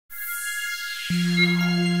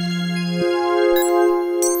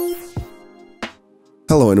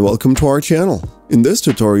Hello and welcome to our channel. In this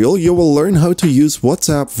tutorial, you will learn how to use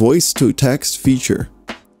WhatsApp voice-to-text feature.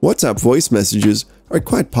 WhatsApp voice messages are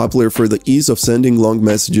quite popular for the ease of sending long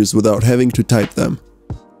messages without having to type them.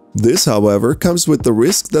 This, however, comes with the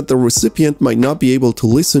risk that the recipient might not be able to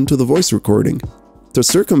listen to the voice recording. To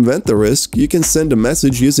circumvent the risk, you can send a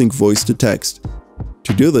message using voice-to-text.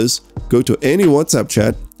 To do this, go to any WhatsApp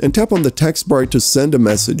chat and tap on the text bar to send a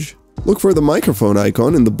message. Look for the microphone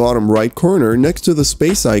icon in the bottom right corner next to the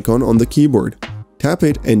space icon on the keyboard. Tap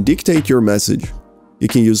it and dictate your message. You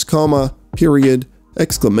can use comma, period,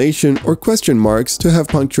 exclamation, or question marks to have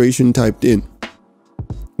punctuation typed in.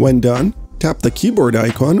 When done, tap the keyboard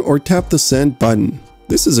icon or tap the send button.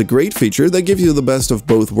 This is a great feature that gives you the best of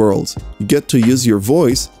both worlds. You get to use your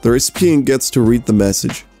voice, the recipient gets to read the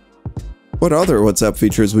message. What other WhatsApp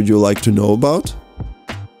features would you like to know about?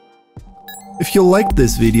 If you liked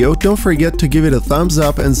this video, don't forget to give it a thumbs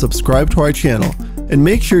up and subscribe to our channel. And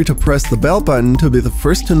make sure to press the bell button to be the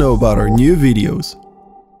first to know about our new videos.